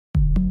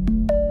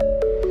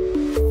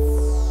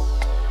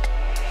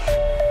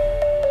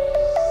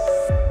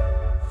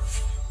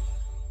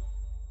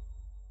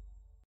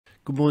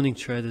Good morning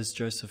traders,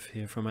 Joseph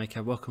here from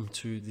Eightcap. Welcome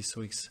to this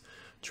week's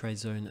Trade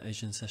Zone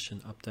Asian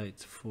session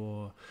update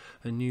for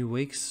a new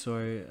week.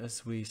 So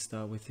as we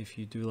start with, if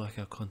you do like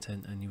our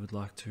content and you would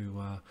like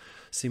to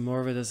see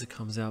more of it as it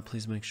comes out,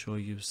 please make sure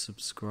you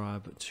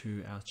subscribe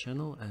to our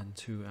channel and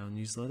to our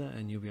newsletter,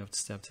 and you'll be able to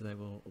stay up to date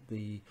with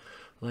the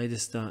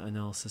latest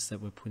analysis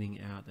that we're putting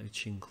out,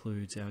 which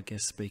includes our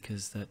guest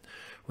speakers that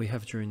we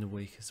have during the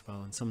week as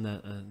well. And some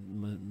of that,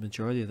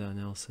 majority of the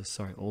analysis,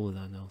 all of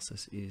the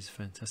analysis is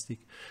fantastic.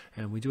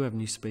 And we do have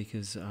new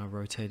speakers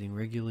rotating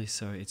regularly,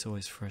 so it's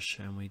always fresh,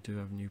 and we do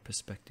have new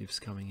perspectives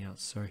coming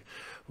out. So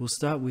we'll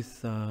start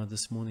with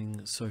this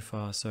morning so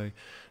far. So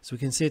as we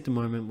can see at the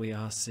moment, we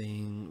are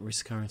seeing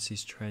risk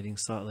currencies trading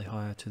slightly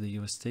higher to the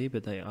USD,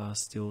 but they are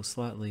still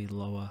slightly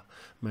lower,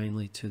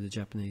 mainly to the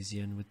Japanese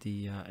yen, with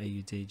the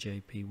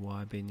AUD/JPY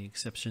being the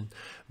exception.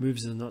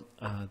 Moves are not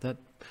that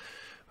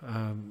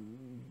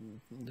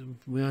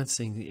we aren't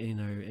seeing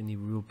any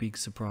real big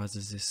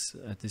surprises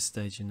at this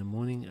stage in the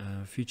morning.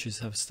 Futures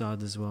have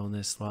started as well, and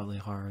they're slightly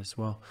higher as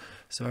well.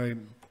 So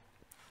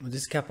we'll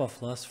just cap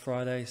off last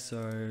Friday.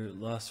 So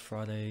last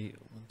Friday,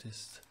 I'll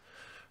just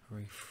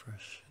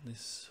refresh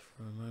this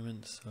for a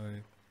moment. So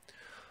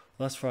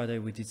last Friday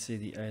we did see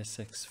the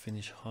ASX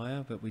finish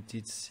higher, but we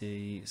did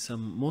see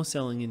some more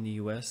selling in the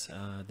US.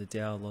 The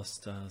Dow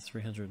lost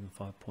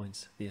 305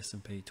 points, the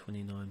S&P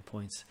 29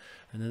 points,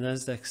 and the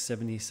NASDAQ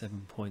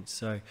 77 points.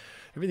 So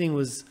everything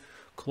was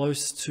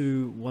close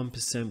to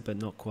 1%, but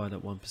not quite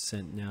at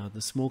 1%. Now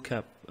the small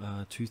cap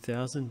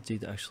 2000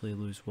 did actually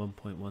lose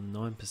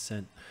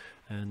 1.19%,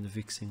 and the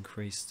VIX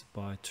increased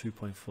by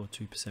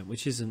 2.42%,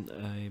 which isn't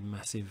a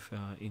massive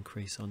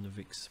increase on the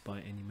VIX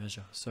by any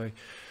measure.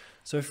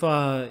 So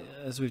far,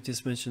 as we've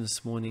just mentioned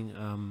this morning,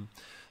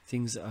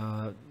 things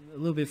are a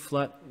little bit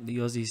flat. The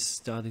Aussie's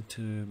starting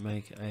to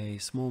make a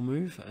small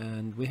move,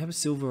 and we have a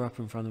silver up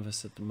in front of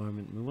us at the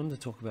moment. We wanted to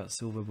talk about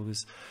silver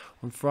because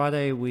on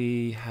Friday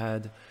we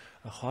had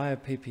a higher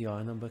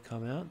PPI number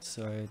come out,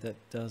 so that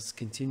does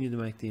continue to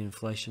make the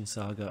inflation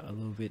saga a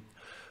little bit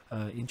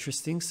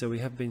interesting. So we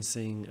have been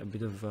seeing a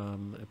bit of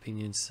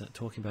opinions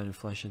talking about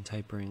inflation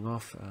tapering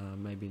off,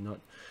 maybe not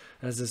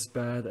as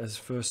bad as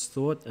first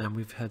thought, and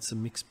we've had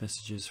some mixed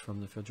messages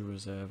from the Federal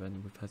Reserve,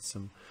 and we've had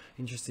some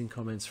interesting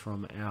comments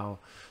from our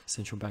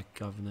central bank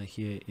governor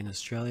here in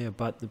Australia.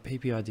 But the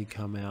PPI did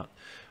come out.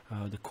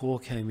 The core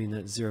came in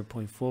at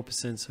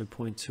 0.4%, so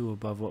 0.2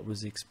 above what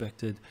was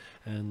expected,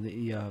 and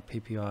the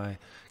PPI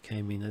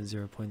came in at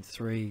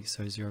 0.3,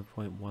 so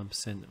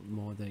 0.1%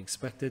 more than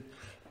expected.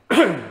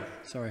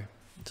 Sorry.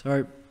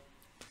 So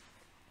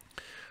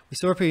we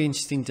saw a pretty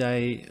interesting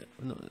day,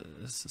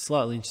 a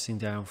slightly interesting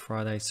day on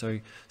Friday. So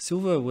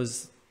silver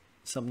was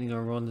something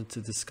I wanted to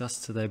discuss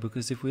today,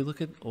 because if we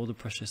look at all the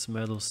precious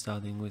metals,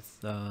 starting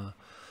with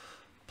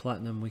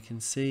platinum, we can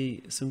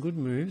see some good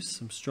moves,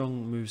 some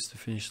strong moves to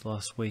finish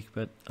last week,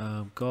 but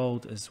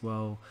gold as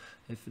well.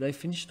 If they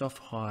finished off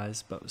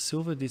highs, but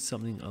silver did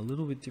something a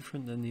little bit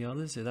different than the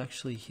others. It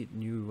actually hit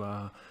new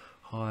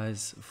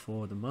highs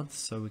for the month,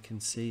 so we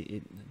can see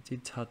it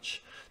did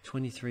touch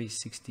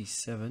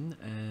 23.67,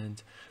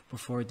 and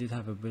before it did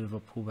have a bit of a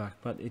pullback,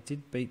 but it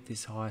did beat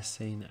this high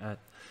seen at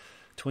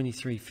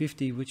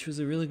 23.50, which was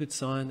a really good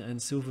sign.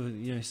 And silver,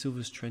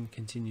 silver's trend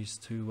continues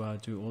to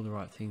do all the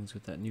right things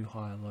with that new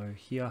higher low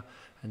here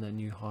and that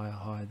new higher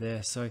high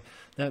there. So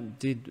that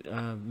did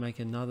make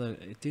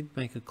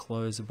a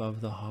close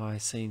above the high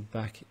seen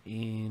back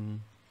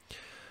in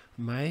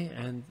May,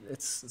 and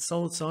it's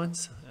solid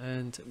signs,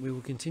 and we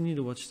will continue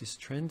to watch this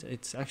trend.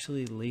 It's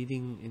actually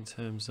leading in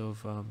terms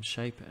of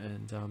shape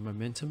and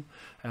momentum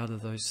out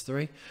of those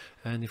three.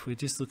 And if we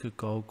just look at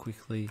gold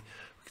quickly,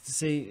 we can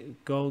see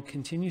gold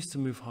continues to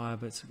move higher,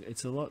 but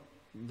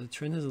the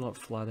trend is a lot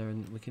flatter,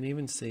 and we can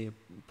even see a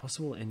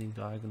possible ending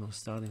diagonal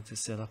starting to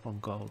set up on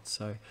gold.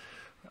 So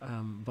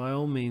by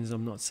all means,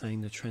 I'm not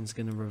saying the trend's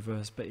going to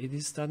reverse, but it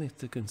is starting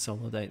to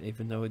consolidate,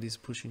 even though it is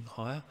pushing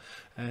higher.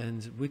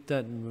 And with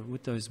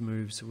those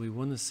moves, we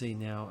want to see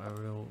now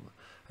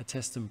a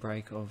test and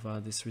break of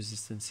this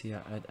resistance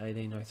here at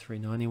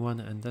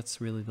 1803.91, and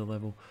that's really the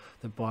level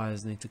that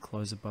buyers need to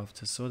close above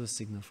to sort of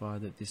signify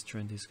that this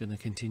trend is going to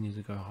continue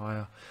to go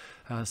higher.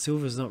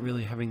 Silver is not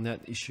really having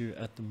that issue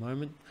at the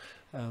moment,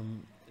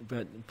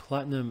 but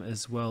platinum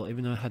as well,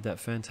 even though it had that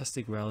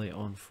fantastic rally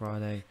on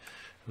Friday,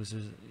 it was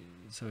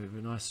a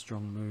nice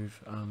strong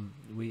move.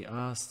 We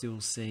are still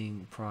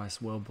seeing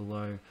price well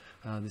below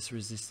this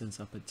resistance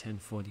up at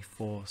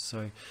 1044.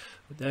 So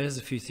there's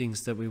a few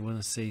things that we want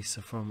to see.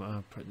 So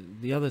from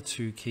the other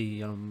two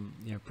key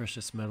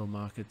precious metal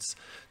markets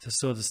to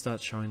sort of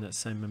start showing that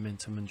same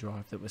momentum and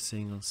drive that we're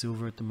seeing on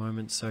silver at the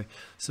moment. So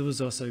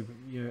silver's also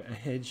a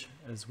hedge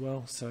as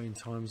well. So in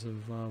times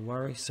of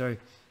worry, so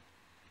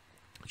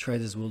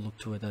traders will look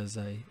to it as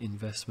a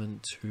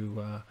investment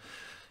to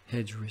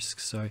hedge risk.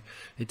 So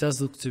it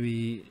does look to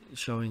be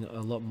showing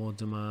a lot more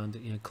demand,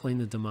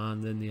 cleaner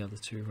demand than the other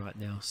two right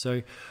now.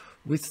 So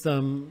with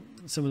some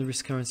of the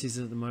risk currencies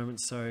at the moment,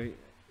 so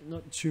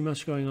not too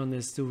much going on.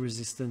 There's still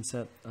resistance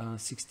at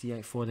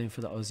 68.14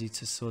 for the Aussie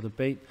to sort of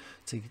beat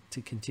to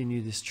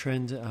continue this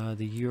trend.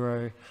 The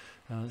euro,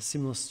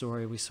 similar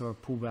story. We saw a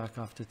pullback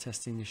after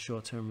testing the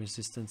short-term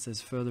resistance.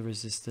 There's further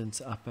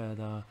resistance up at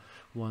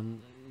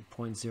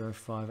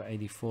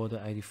 1.0584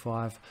 to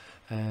 85,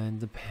 and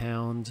the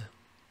pound,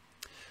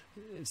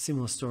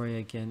 similar story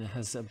again. It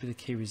has a bit of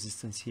key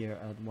resistance here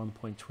at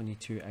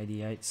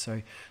 1.2288.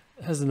 So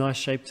it has a nice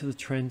shape to the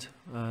trend.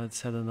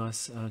 It's had a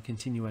nice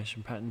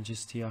continuation pattern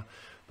just here,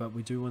 but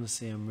we do want to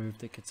see a move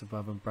that gets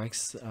above and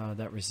breaks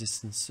that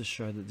resistance to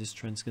show that this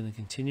trend's going to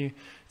continue.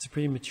 It's a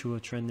pretty mature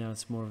trend now.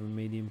 It's more of a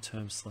medium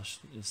term slash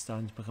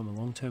starting to become a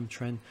long term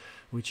trend,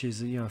 which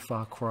is, you know, a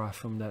far cry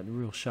from that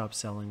real sharp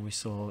selling we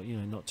saw, you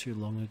know, not too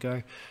long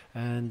ago.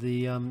 And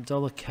the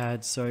dollar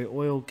CAD, so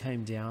oil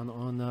came down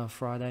on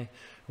Friday.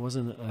 It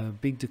wasn't a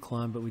big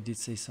decline, but we did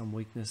see some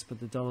weakness.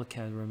 But the dollar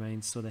CAD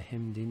remains sort of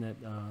hemmed in at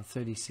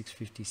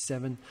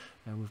 36.57,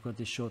 and we've got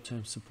this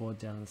short-term support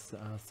down at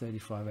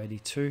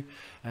 35.82.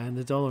 And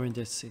the dollar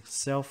index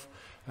itself,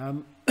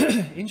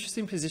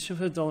 interesting position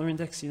for the dollar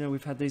index. You know,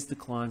 we've had these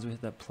declines. We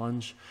had that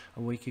plunge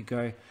a week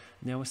ago.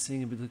 Now we're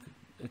seeing a bit of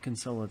a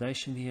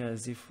consolidation here,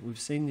 as if we've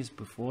seen this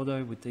before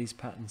though with these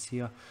patterns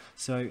here.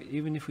 So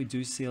even if we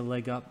do see a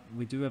leg up,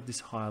 we do have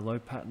this higher low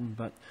pattern,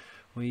 but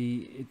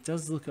it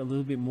does look a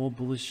little bit more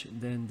bullish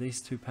than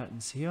these two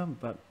patterns here.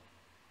 But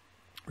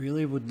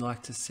really would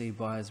like to see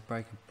buyers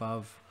break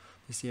above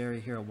this area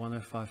here at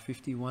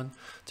 105.51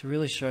 to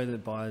really show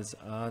that buyers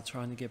are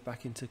trying to get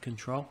back into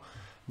control.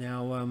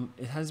 Now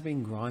it has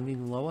been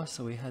grinding lower,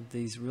 so we had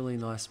these really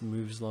nice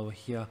moves lower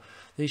here.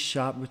 These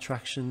sharp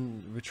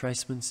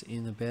retracements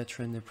in a bear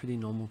trend, they're pretty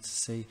normal to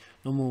see.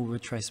 Normal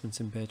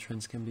retracements in bear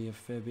trends can be a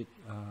fair bit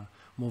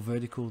more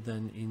vertical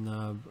than in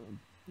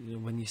you know,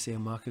 when you see a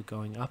market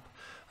going up.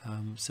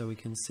 So we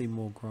can see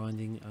more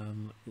grinding.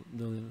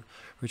 The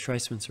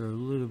retracements are a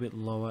little bit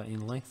lower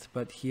in length,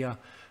 but here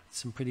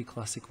some pretty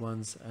classic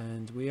ones,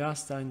 and we are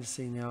starting to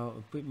see now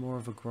a bit more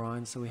of a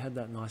grind. So we had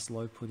that nice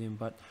low put in,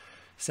 but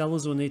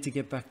sellers will need to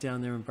get back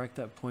down there and break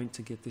that point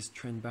to get this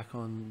trend back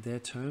on their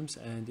terms.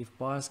 And if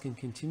buyers can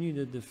continue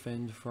to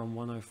defend from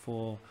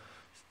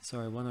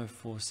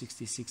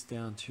 104.66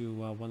 down to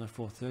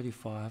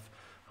 104.35,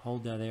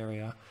 hold that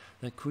area,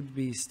 that could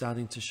be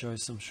starting to show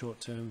some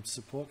short-term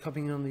support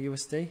coming on the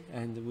USD,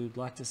 and we would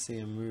like to see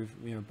a move,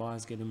 you know,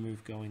 buyers get a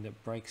move going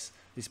that breaks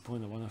this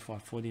point at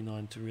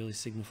 105.49 to really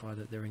signify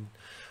that they're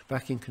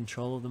back in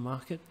control of the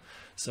market.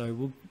 So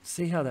we'll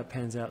see how that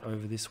pans out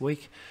over this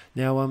week.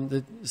 Now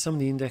some of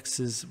the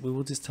indexes, we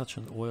will just touch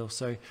on oil.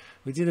 So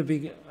I did a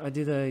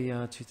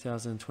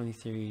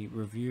 2023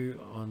 review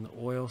on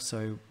oil.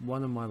 So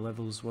one of my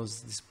levels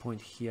was this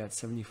point here at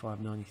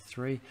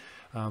 75.93.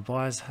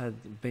 Buyers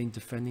had been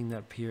defending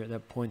that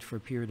point for a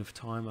period of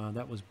time.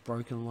 That was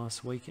broken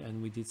last week,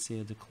 and we did see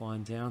a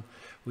decline down.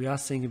 We are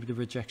seeing a bit of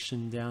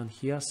rejection down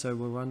here, so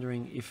we're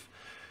wondering if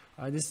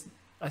I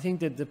think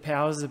that the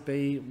powers that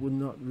be would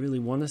not really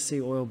want to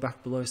see oil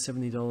back below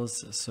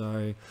 $70.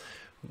 So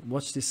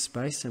watch this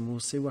space, and we'll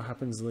see what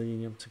happens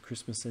leading up to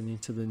Christmas and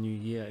into the new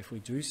year. If we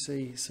do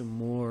see some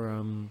more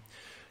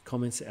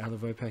comments out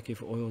of OPEC,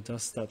 if oil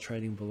does start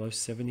trading below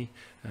 70,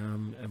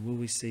 and will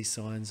we see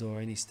signs or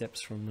any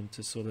steps from them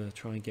to sort of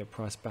try and get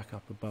price back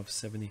up above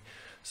 70?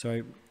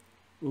 So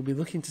we'll be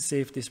looking to see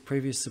if this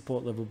previous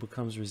support level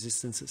becomes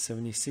resistance at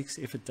 76.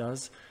 If it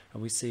does,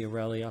 and we see a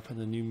rally up and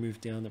a new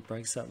move down that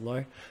breaks that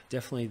low,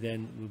 definitely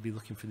then we'll be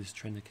looking for this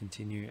trend to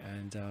continue.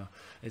 And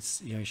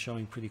it's, you know,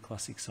 showing pretty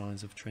classic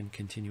signs of trend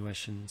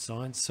continuation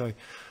signs. So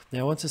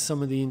now onto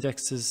some of the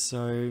indexes.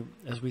 So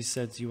as we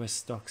said, US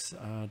stocks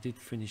did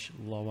finish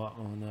lower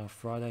on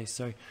Friday.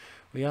 So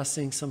we are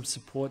seeing some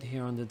support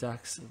here on the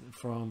DAX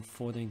from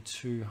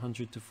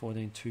 14,200 to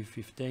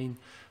 14,215.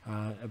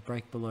 A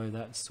break below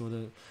that sort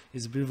of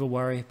is a bit of a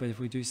worry, but if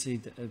we do see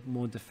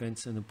more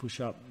defense and a push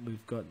up,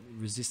 we've got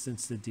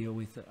resistance to deal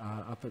with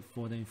up at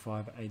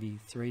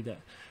 14,583,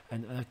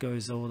 and that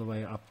goes all the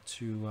way up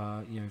to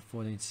you know,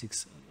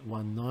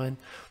 14,619.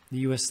 The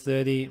US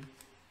 30.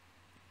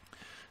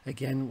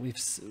 Again, we're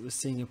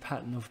seeing a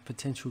pattern of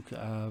potential,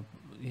 further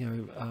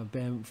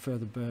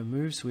bear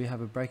moves. We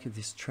have a break of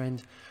this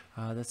trend.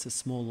 That's a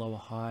small lower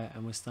high,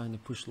 and we're starting to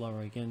push lower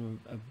again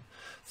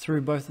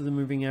through both of the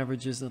moving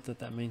averages. Not that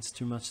that means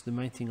too much. The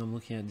main thing I'm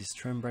looking at is this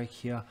trend break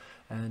here,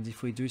 and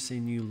if we do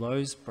see new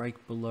lows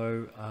break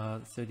below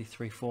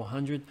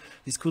 33,400,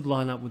 this could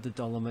line up with the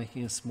dollar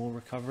making a small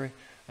recovery,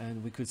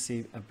 and we could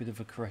see a bit of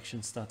a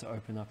correction start to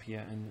open up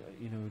here, and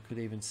you know, we could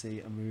even see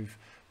a move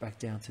back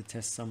down to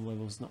test some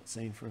levels not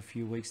seen for a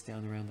few weeks,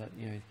 down around that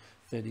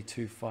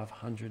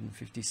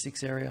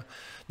 32,556 area.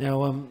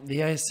 Now the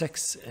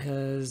ASX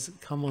has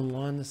come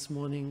online this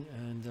morning,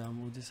 and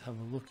we'll just have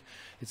a look.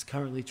 It's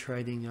currently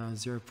trading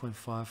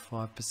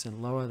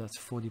 0.55% lower. That's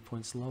 40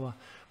 points lower.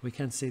 We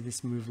can see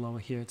this move lower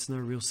here. It's no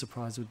real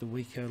surprise with the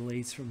weaker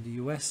leads from the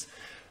US,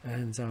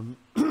 and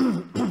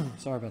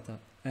sorry about that.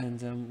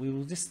 And we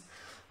will just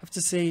have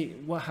to see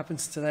what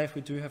happens today if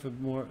we do have a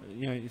more,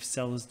 if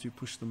sellers do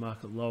push the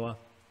market lower.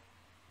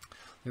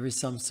 There is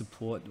some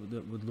support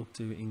that would look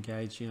to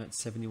engage at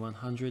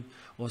 7,100,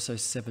 also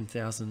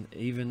 7,000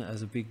 even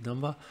as a big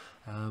number,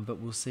 but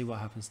we'll see what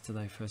happens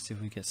today first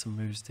if we get some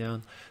moves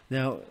down.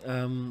 Now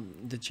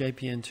the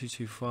JPN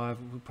 225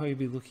 will probably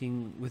be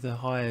looking with a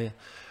higher,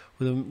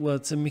 well,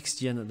 it's a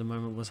mixed yen at the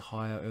moment, was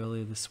higher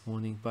earlier this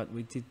morning, but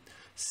we did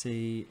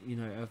see, you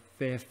know, a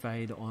fair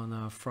fade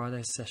on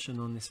Friday's session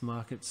on this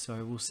market,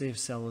 so we'll see if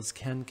sellers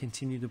can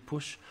continue to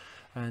push.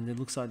 And it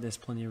looks like there's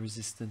plenty of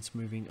resistance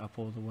moving up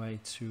all the way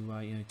to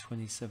you know,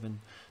 27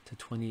 to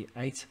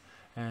 28,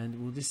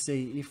 and we'll just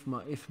see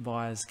if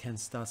buyers can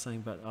start selling.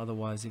 But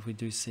otherwise, if we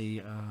do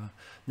see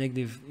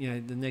negative, you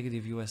know, the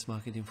negative US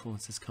market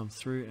influences come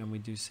through, and we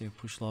do see a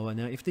push lower.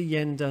 Now, if the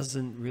yen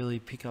doesn't really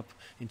pick up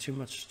in too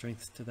much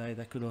strength today,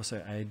 that could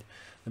also aid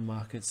the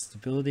market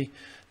stability.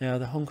 Now,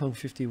 the Hong Kong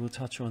 50 we'll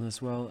touch on as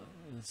well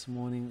this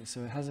morning,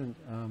 so it hasn't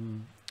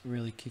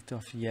really kicked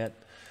off yet.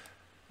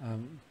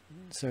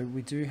 So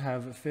we do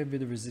have a fair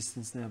bit of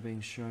resistance now being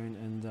shown,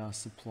 and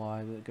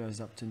supply that goes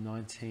up to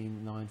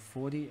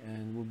 19,940,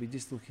 and we'll be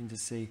just looking to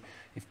see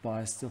if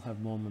buyers still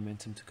have more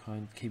momentum to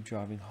kind of keep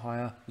driving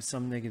higher. With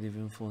some negative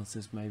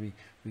influences, maybe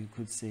we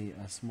could see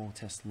a small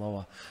test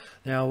lower.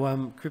 Now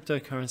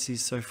cryptocurrencies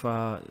so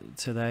far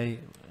today,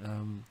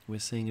 we're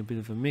seeing a bit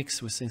of a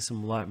mix. We're seeing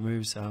some light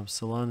moves.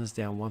 Solana's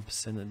down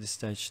 1% at this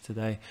stage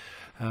today.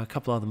 A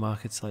couple other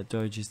markets like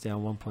Doge is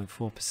down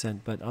 1.4%,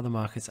 but other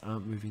markets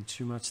aren't moving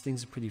too much.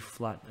 Things are pretty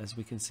flat, as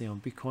we can see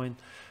on Bitcoin.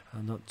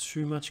 Not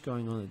too much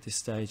going on at this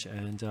stage,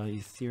 and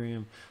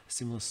Ethereum,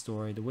 similar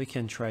story. The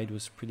weekend trade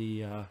was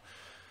pretty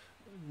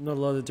not a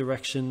lot of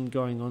direction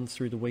going on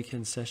through the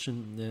weekend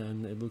session,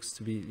 and it looks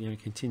to be, you know,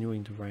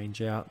 continuing to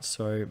range out.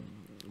 So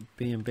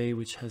BNB,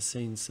 which has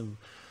seen some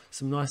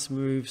nice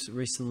moves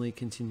recently,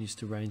 continues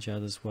to range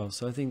out as well.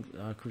 So I think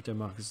crypto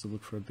markets will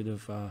look for a bit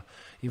of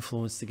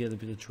influence to get a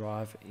bit of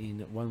drive in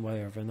one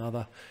way or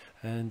another.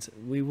 And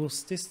we will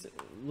just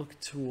look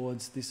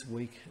towards this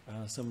week,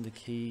 some of the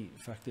key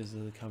factors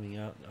that are coming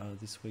out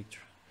this week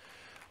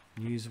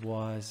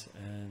news-wise,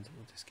 and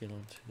we'll just get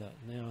on to that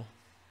now.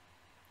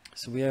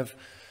 So we have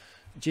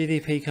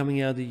GDP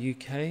coming out of the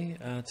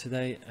UK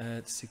today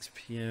at 6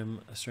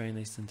 p.m. Australian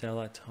Eastern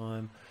Daylight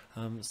Time.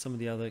 Some of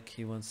the other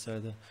key ones, so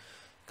the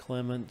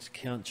Clement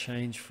count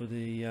change for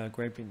the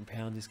Great Britain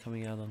pound is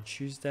coming out on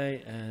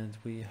Tuesday, and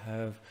we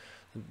have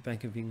the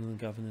Bank of England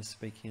governor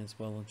speaking as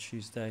well on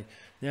Tuesday.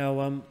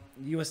 Now,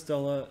 US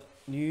dollar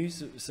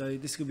news, so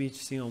this could be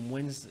interesting on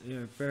Wednesday, you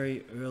know,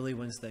 very early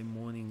Wednesday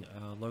morning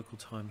local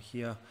time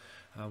here.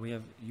 We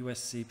have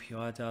US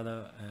CPI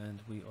data,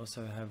 and we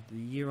also have the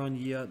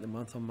year-on-year, the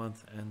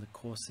month-on-month, and the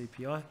core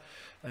CPI.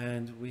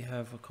 And we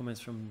have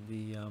comments from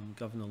the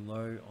Governor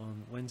Lowe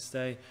on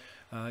Wednesday.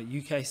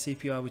 UK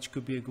CPI, which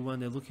could be a good one.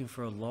 They're looking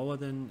for a lower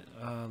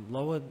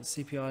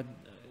CPI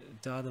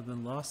data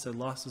than last. So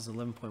last was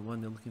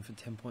 11.1. They're looking for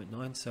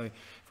 10.9. So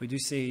if we do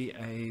see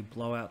a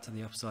blowout to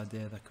the upside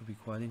there, that could be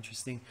quite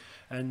interesting.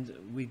 And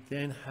we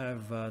then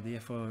have the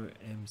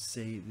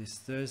FOMC this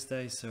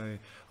Thursday. So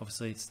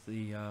obviously it's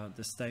the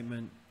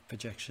statement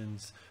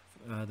projections.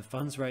 The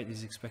funds rate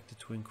is expected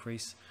to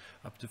increase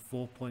up to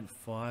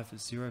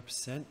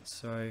 4.50%.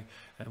 So,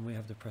 and we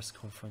have the press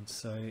conference.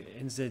 So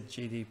NZ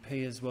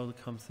GDP as well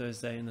to come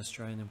Thursday, and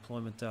Australian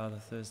employment data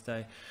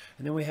Thursday.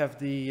 And then we have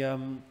the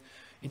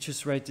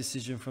interest rate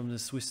decision from the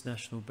Swiss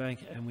National Bank,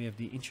 and we have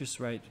the interest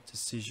rate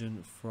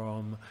decision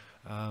from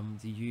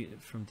the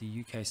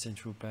UK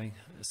Central Bank.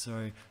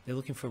 So they're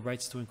looking for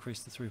rates to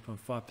increase to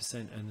 3.5%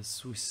 and the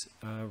Swiss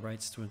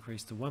rates to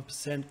increase to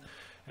 1%.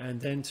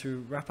 And then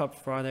to wrap up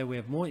Friday, we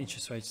have more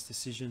interest rates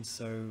decisions.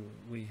 So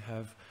we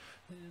have,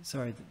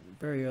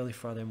 very early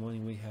Friday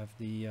morning, we have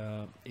the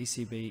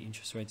ECB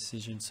interest rate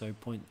decision, so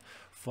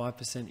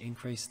 0.5%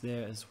 increase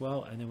there as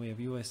well. And then we have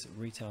US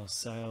retail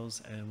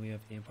sales, and we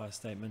have the Empire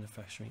State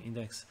Manufacturing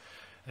Index.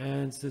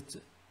 And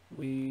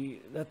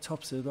that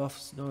tops it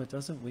off. No, it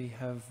doesn't. We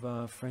have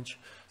French,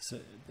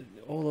 so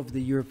all of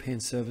the European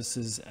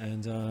services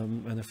and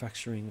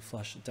manufacturing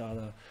flash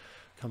data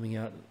coming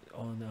out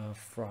on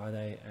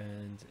Friday,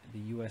 and the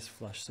US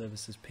flash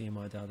services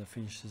PMI data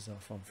finishes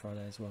off on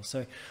Friday as well.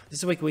 So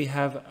this week we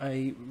have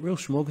a real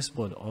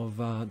smorgasbord of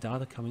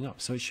data coming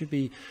up. So it should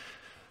be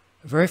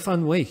a very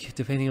fun week,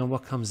 depending on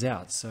what comes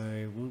out. So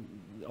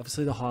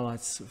obviously the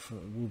highlights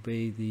will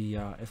be the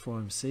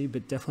FOMC,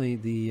 but definitely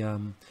the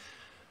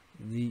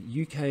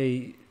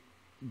UK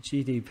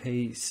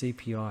GDP,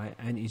 CPI,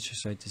 and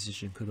interest rate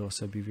decision could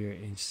also be very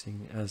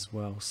interesting as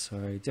well.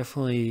 So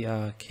definitely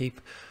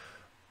keep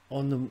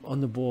on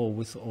the ball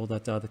with all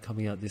that data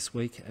coming out this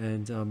week,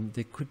 and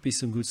there could be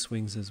some good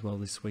swings as well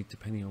this week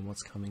depending on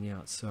what's coming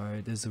out.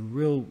 So there's a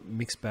real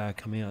mixed bag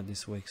coming out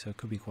this week, so it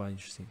could be quite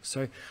interesting.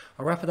 So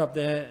I'll wrap it up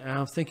there.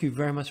 Thank you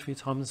very much for your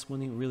time this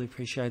morning, really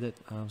appreciate it.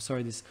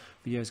 Sorry this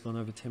video has gone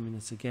over 10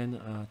 minutes again,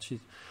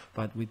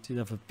 but we did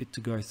have a bit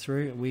to go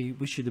through. We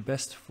wish you the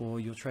best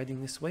for your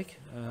trading this week,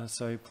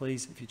 so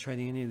please, if you're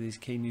trading any of these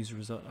key news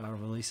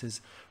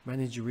releases,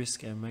 manage your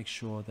risk and make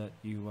sure that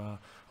you are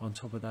on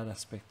top of that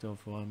aspect of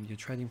your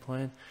trading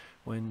plan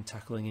when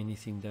tackling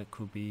anything that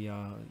could be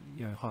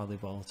highly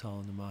volatile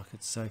in the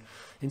market. So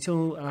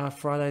until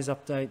Friday's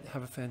update,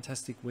 have a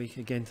fantastic week.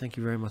 Again, thank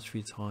you very much for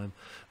your time,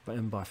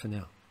 and bye for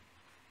now.